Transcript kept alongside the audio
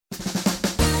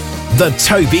The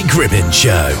Toby Gribbin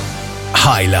Show.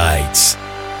 Highlights.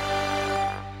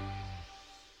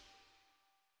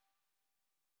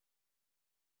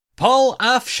 Paul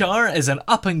Afshar is an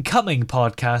up-and-coming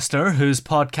podcaster whose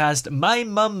podcast My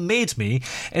Mum Made Me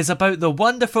is about the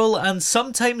wonderful and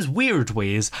sometimes weird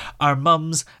ways our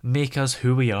mums make us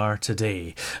who we are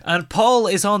today. And Paul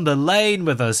is on the line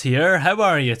with us here. How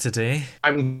are you today?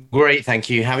 I'm great, thank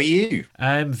you. How are you?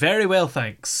 I'm very well,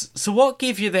 thanks. So what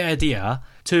gave you the idea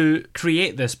to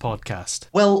create this podcast?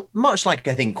 Well, much like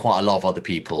I think quite a lot of other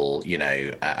people,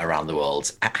 around the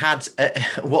world, had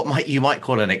what you might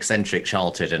call an eccentric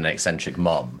childhood and an eccentric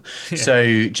mum. Yeah.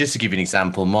 So just to give you an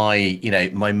example,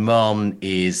 my mum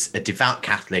is a devout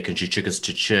Catholic and she took us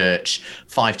to church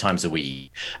 5 times a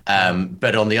week.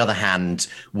 But on the other hand,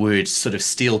 would sort of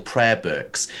steal prayer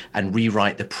books and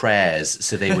rewrite the prayers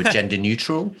so they were gender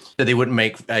neutral. So they wouldn't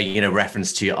make,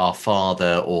 reference to our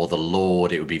Father or the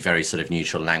Lord. It would be very sort of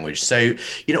neutral language. So,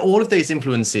 all of those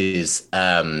influences,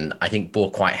 I think,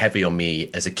 bore quite heavy on me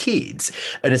as a kid.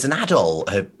 And as an adult,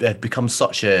 have become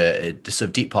such a sort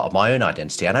of deep part of my own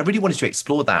identity. And I really wanted to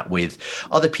explore that with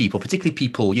other people, particularly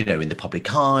people, in the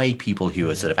public eye, people who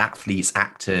are sort of athletes,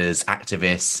 actors,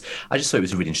 activists. I just thought it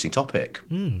was a really interesting topic.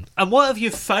 And what have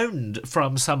you found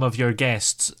from some of your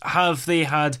guests? Have they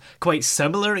had quite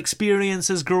similar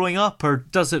experiences growing up, or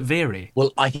does it vary?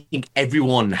 Well, I think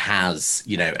everyone has,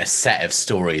 a set of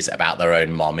stories about their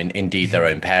own mom, and indeed their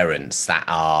own parents, that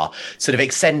are sort of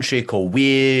eccentric or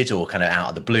weird or kind of out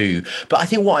of the blue. But I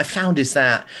think what I found is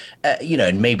that,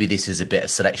 and maybe this is a bit of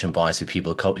selection bias with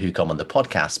people who come on the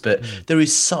podcast, but there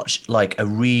is such like a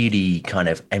really kind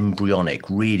of embryonic,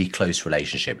 really close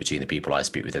relationship between the people I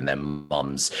speak with and their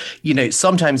mums.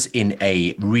 Sometimes in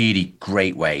a really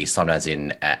great way, sometimes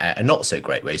in a not so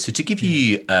great way. So to give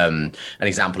you an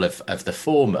example of the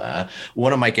former,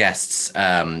 one of my guests,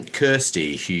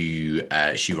 Kirsty, who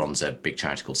she runs a big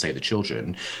charity called Save the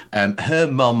Children. Her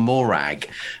mum, Morag,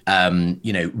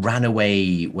 ran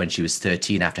away when she was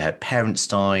 13 after her parents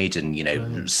died,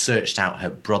 and searched out her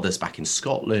brothers back in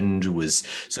Scotland, was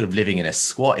sort of living in a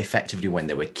squat effectively when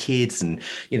they were kids, and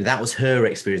that was her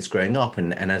experience growing up.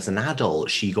 And as an adult,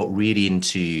 she got really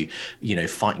into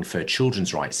fighting for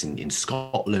children's rights in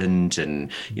Scotland,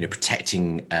 and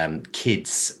protecting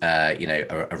kids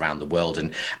around the world,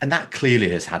 and that clearly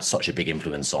has had such a big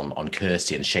influence on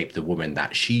Kirsty and shaped the woman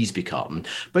that she's become,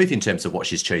 both in terms of what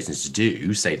she's chosen to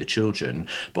do, Save the Children,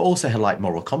 but also her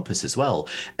moral compass as well.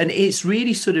 And it's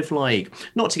really sort of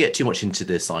not to get too much into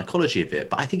the psychology of it,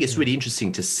 but I think it's really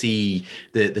interesting to see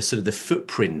the sort of the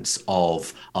footprints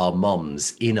of our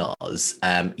mums in us.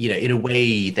 In a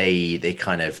way they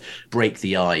kind of break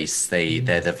the ice. They're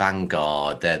the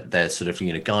vanguard. They're sort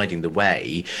of guiding the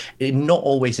way. Not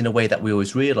always in a way that we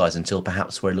always realise until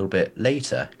perhaps we're a little bit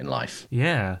later in life.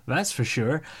 Yeah, that's for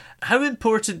sure. How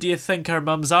important do you think our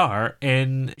mums are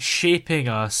in shaping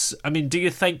us? I mean, do you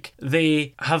think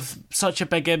they have such a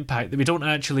big impact that we don't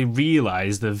actually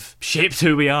realise they've shaped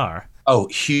who we are? Oh,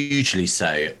 hugely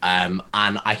so. And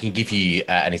I can give you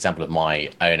an example of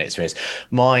my own experience.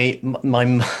 My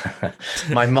mum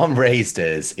raised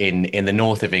us in the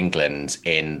north of England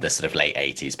in the sort of late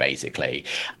 80s, basically.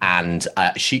 And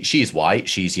she's white.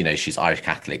 She's Irish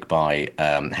Catholic by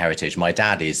heritage. My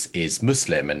dad is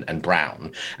Muslim and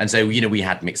brown. And so, we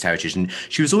had mixed heritage. And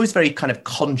she was always very kind of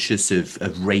conscious of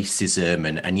racism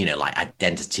and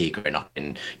identity growing up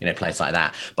in, places like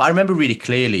that. But I remember really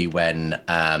clearly when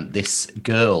this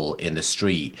girl in the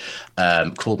street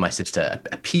called my sister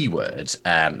a P word.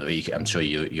 I'm sure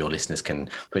your listeners can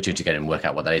put two together and work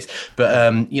out what that is.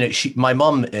 But my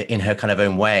mum, in her kind of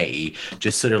own way,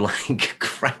 just sort of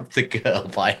grabbed the girl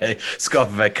by her scarf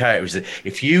of her coat. Said,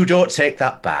 "If you don't take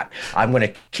that back, I'm going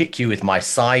to kick you with my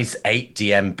size 8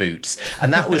 DM boots."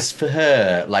 And that was for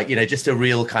her, just a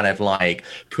real kind of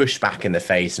push back in the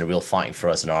face and a real fighting for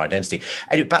us and our identity.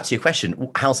 And back to your question,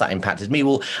 how's that impacted me?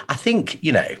 Well, I think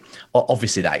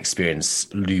obviously that experience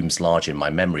looms large in my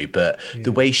memory, but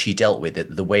the way she dealt with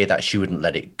it, the way that she wouldn't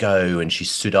let it go, and she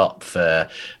stood up for,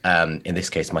 in this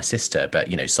case, my sister, but,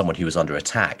 someone who was under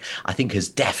attack, I think has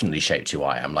definitely shaped who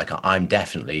I am. I'm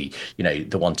definitely,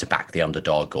 the one to back the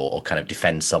underdog or kind of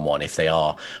defend someone if they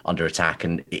are under attack.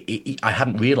 And I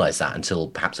hadn't realised that until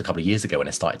perhaps a couple of years ago when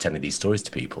I started telling these stories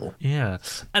to people. Yeah.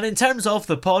 And in terms of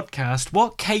the podcast,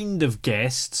 what kind of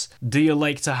guests do you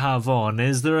like to have on?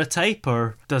 Is there a type,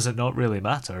 or does it not really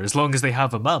matter as long as they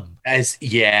have a mum. I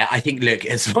think, look,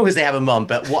 as long as they have a mum.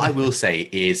 But what I will say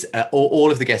is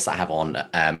all of the guests that I have on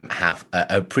have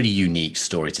a pretty unique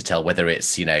story to tell, whether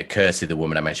it's, Kirsty, the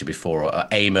woman I mentioned before, or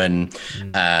Eamon,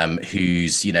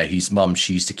 whose mum,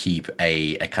 she used to keep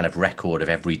a kind of record of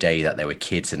every day that they were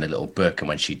kids in a little book. And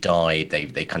when she died,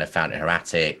 they kind of found it in her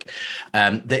attic.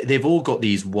 They've all got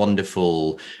these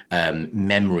wonderful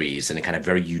memories and kind of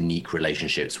very unique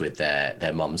relationships with their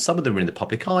mums. Some of them are in the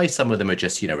public eye, some of them are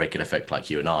just regular folk like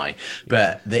you and I,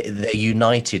 but they're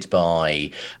united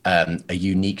by a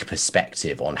unique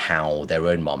perspective on how their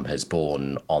own mum has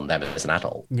borne on them as an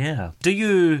adult. Yeah. Do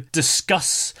you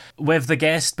discuss with the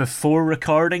guest before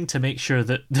recording to make sure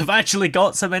that they've actually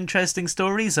got some interesting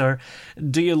stories, or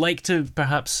do you like to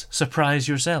perhaps surprise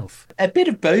yourself? A bit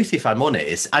of both, if I'm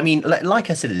honest. I mean, like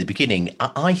I said at the beginning,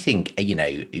 I think,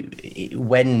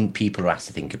 when people are asked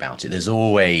to think about it, there's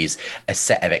always a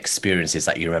set of experiences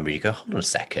that you remember. You go, hold on a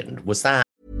second, was that?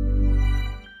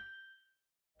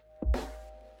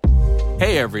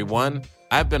 Hey, everyone.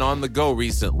 I've been on the go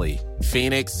recently.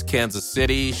 Phoenix, Kansas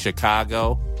City,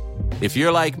 Chicago. If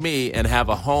you're like me and have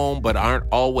a home but aren't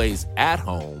always at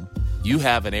home, you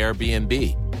have an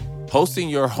Airbnb. Hosting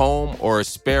your home or a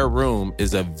spare room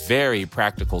is a very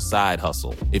practical side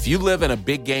hustle. If you live in a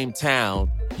big game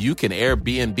town, you can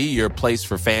Airbnb your place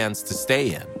for fans to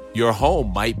stay in. Your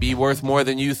home might be worth more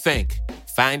than you think.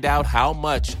 Find out how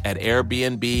much at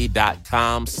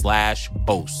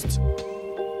airbnb.com/host.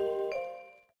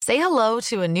 Say hello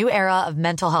to a new era of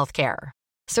mental health care.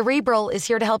 Cerebral is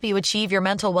here to help you achieve your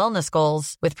mental wellness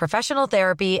goals with professional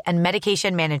therapy and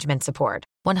medication management support.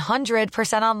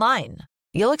 100% online.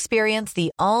 You'll experience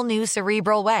the all-new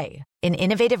Cerebral Way, an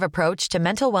innovative approach to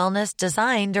mental wellness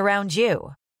designed around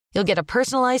you. You'll get a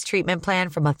personalized treatment plan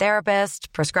from a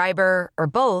therapist, prescriber, or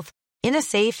both in a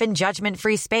safe and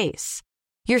judgment-free space.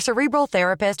 Your Cerebral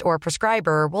therapist or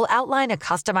prescriber will outline a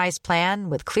customized plan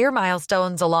with clear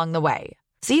milestones along the way,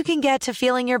 so you can get to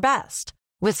feeling your best.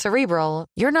 With Cerebral,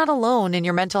 you're not alone in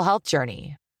your mental health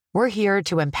journey. We're here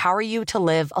to empower you to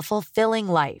live a fulfilling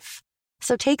life.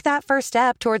 So take that first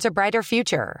step towards a brighter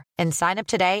future and sign up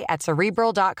today at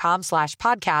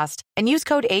Cerebral.com/podcast and use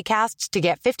code ACAST to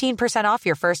get 15% off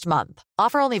your first month.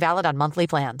 Offer only valid on monthly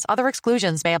plans. Other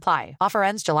exclusions may apply. Offer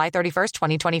ends July 31st,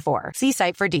 2024. See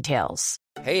site for details.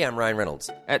 Hey, I'm Ryan Reynolds.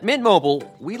 At Mint Mobile,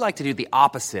 we like to do the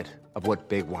opposite of what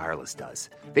Big Wireless does.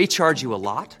 They charge you a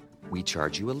lot. We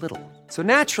charge you a little. So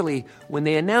naturally, when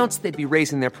they announced they'd be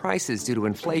raising their prices due to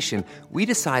inflation, we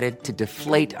decided to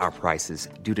deflate our prices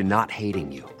due to not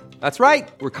hating you. That's right.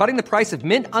 We're cutting the price of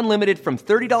Mint Unlimited from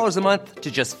 $30 a month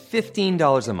to just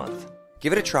 $15 a month.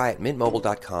 Give it a try at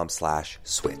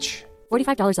mintmobile.com/switch.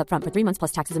 $45 up front for 3 months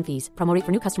plus taxes and fees. Promo rate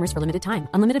for new customers for limited time.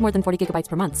 Unlimited more than 40 gigabytes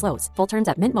per month. Slows full terms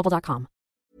at mintmobile.com.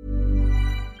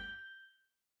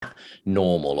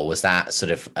 Normal, or was that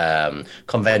sort of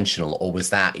conventional, or was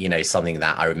that something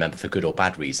that I remember for good or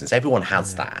bad reasons? Everyone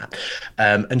has that,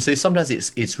 and so sometimes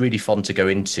it's really fun to go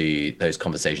into those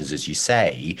conversations, as you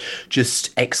say,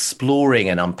 just exploring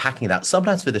and unpacking that,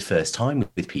 sometimes for the first time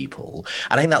with people.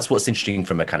 And I think that's what's interesting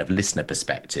from a kind of listener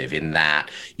perspective, in that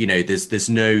there's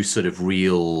no sort of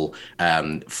real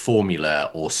formula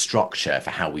or structure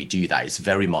for how we do that. It's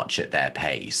very much at their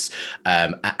pace,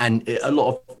 and a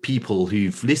lot of people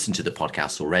who've listened to the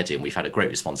podcast already, and we've had a great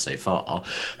response so far,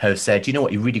 have said, you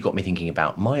really got me thinking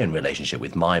about my own relationship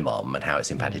with my mum and how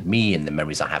it's impacted me and the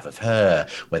memories I have of her,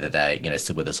 whether they're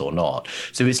still with us or not.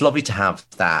 So it's lovely to have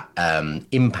that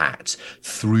impact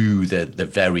through the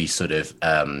very sort of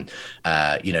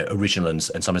original and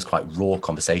sometimes quite raw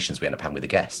conversations we end up having with the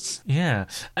guests. Yeah,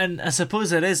 and I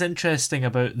suppose it is interesting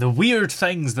about the weird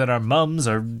things that our mums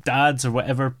or dads or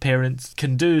whatever parents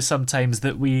can do sometimes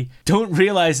that we don't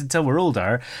realise until we're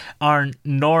older aren't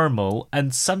normal,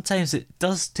 and sometimes it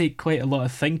does take quite a lot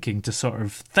of thinking to sort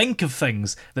of think of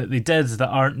things that they did that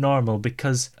aren't normal,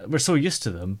 because we're so used to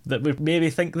them that we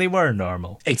maybe think they were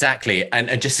normal. Exactly.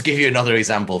 And just to give you another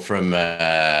example from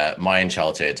my own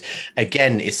childhood,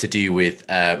 again, it's to do with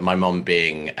my mum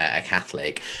being a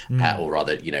Catholic, or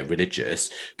rather, religious,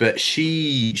 but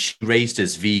she raised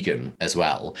us vegan as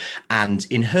well. And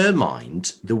in her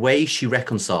mind, the way she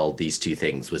reconciled these two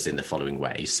things was in the following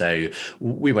way. So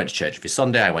we went to church every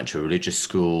Sunday. I went to a religious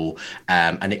school,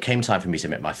 and it came time for me to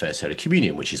make my first Holy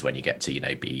Communion, which is when you get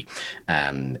to, be,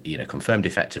 confirmed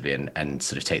effectively and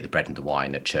sort of take the bread and the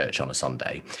wine at church on a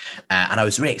Sunday. And I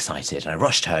was really excited, and I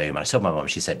rushed home and I told my mum.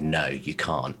 She said, no, you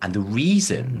can't. And the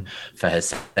reason for her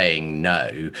saying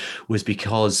no was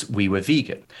because we were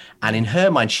vegan. And in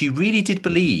her mind, she really did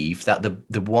believe that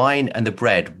the wine and the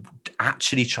bread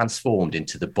actually transformed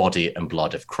into the body and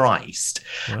blood of Christ.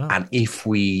 Wow. And if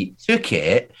we took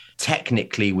it,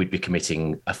 technically we'd be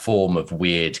committing a form of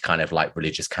weird kind of like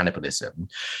religious cannibalism.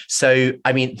 So,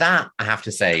 I mean, that I have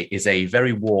to say is a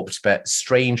very warped but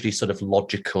strangely sort of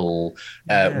logical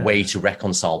way to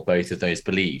reconcile both of those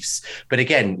beliefs. But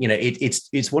again, you know,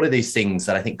 it's one of those things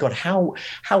that I think, God, how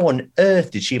on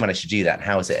earth did she manage to do that? And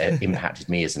how has it impacted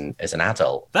me as an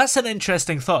adult? That's an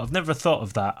interesting thought. I've never thought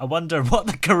of that. I wonder what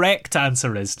the correct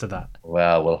answer is to that.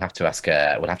 Well, we'll have to ask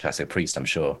a priest, I'm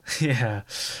sure. Yeah.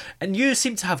 And you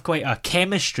seem to have quite a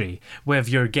chemistry with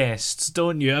your guests,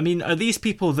 don't you? I mean, are these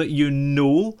people that you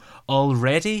know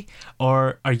already,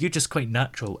 or are you just quite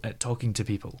natural at talking to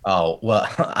people? Oh, well,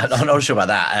 I'm not sure about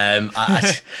that.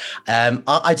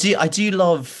 I do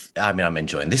love, I mean, I'm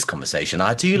enjoying this conversation.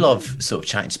 I do love sort of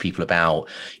chatting to people about,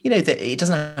 you know, that it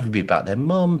doesn't have to be about their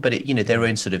mum, but it, you know, their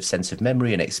own sort of sense of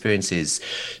memory and experiences.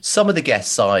 Some of the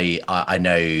guests I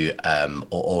know,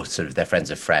 or sort of their friends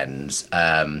of friends,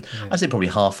 I'd say probably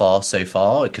half are so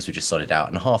far, because we just sorted out,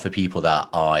 and half are people that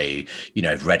I, you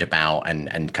know, have read about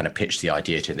and kind of pitched the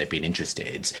idea to, and they've been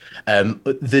interested.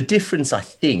 The difference, I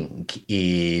think,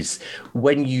 is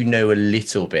when you know a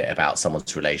little bit about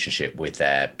someone's relationship with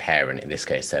their parent, in this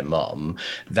case their mum,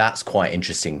 that's quite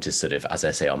interesting to sort of, as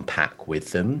I say, unpack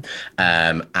with them.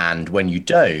 And when you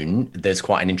don't, there's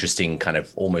quite an interesting kind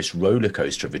of almost roller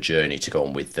coaster of a journey to go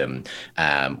on with them,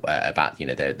 about, you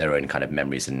know, their own kind of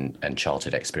memories and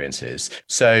childhood experiences.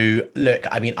 So look,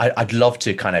 I mean, I'd love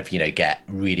to kind of, you know, get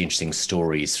really interesting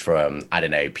stories from, I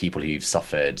don't know, people who've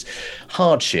suffered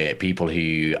hardship, people who,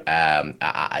 you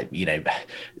know,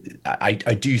 I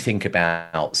do think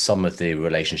about some of the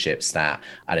relationships that,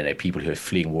 I don't know, people who are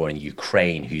fleeing war in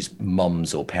Ukraine, whose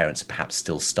mums or parents are perhaps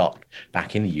still stuck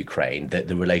back in the Ukraine,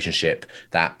 the relationship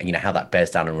that, you know, how that bears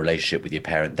down on a relationship with your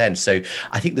parent then. So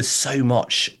I think there's so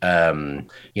much,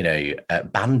 you know,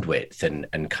 bandwidth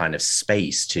and kind of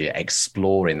space to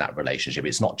explore in that relationship.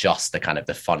 It's not just the kind of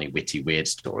the funny, witty, weird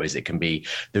stories. It can be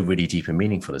the really deep and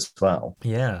meaningful as well.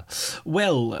 Yeah.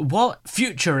 Well, what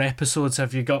future episodes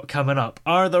have you got coming up?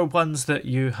 Are there ones that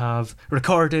you have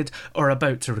recorded or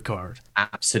about to record?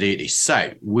 Absolutely.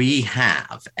 So we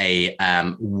have a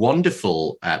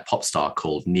wonderful pop star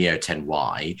called Neo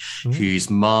 10Y, whose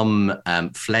mum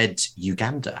fled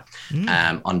Uganda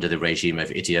under the regime of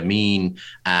Idi Amin,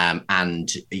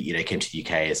 and, you know, came to the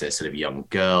UK as a sort of young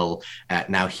girl.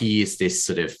 Now he is this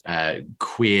sort of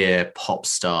queer pop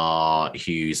star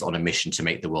who's on a mission to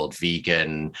make the world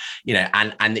vegan, you know,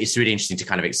 and it's really interesting to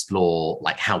kind of explore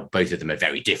like how both of them are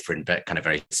very different but kind of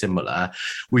very similar.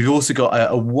 We've also got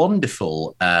a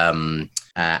wonderful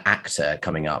actor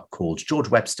coming up called George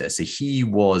Webster. So he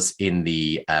was in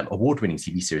the award-winning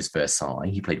TV series Versailles.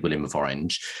 He played William of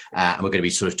Orange, and we're going to be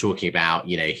sort of talking about,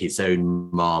 you know, his own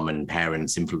mom and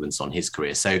parents' influence on his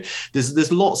career. So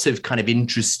there's lots of kind of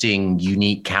interesting,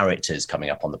 unique characters coming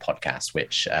up on the podcast,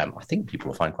 which I think people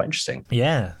will find quite interesting.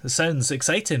 Yeah, it sounds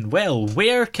exciting. Well,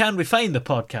 where can we find the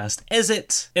podcast? Is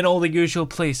it in all the usual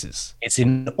places? It's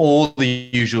in all the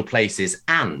usual places,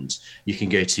 and you can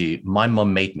go to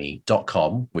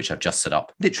mymummademe.com, which I've just set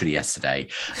up literally yesterday,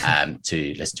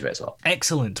 to listen to it as well.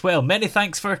 Excellent. Well, many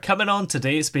thanks for coming on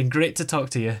today. It's been great to talk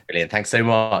to you. Brilliant. Thanks so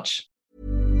much.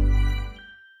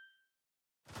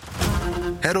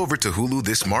 Head over to Hulu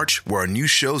this March, where our new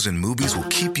shows and movies will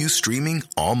keep you streaming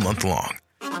all month long.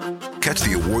 Catch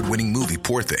the award-winning movie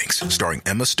Poor Things, starring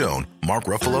Emma Stone, Mark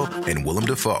Ruffalo, and Willem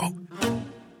Dafoe.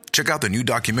 Check out the new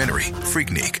documentary,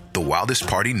 Freaknik, The Wildest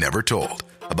Party Never Told,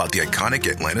 about the iconic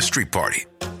Atlanta Street Party.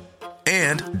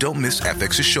 And don't miss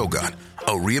FX's Shogun,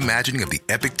 a reimagining of the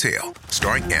epic tale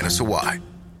starring Anna Sawai.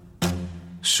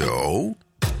 So,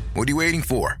 what are you waiting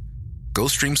for? Go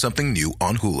stream something new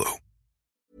on Hulu.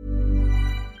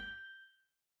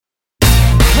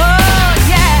 Oh,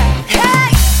 yeah.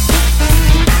 Hey!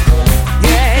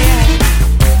 Yeah, yeah.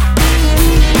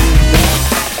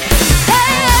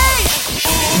 Hey!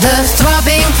 The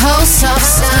throbbing pulse of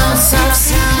sound.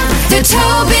 The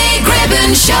Toby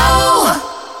Gribbon Show.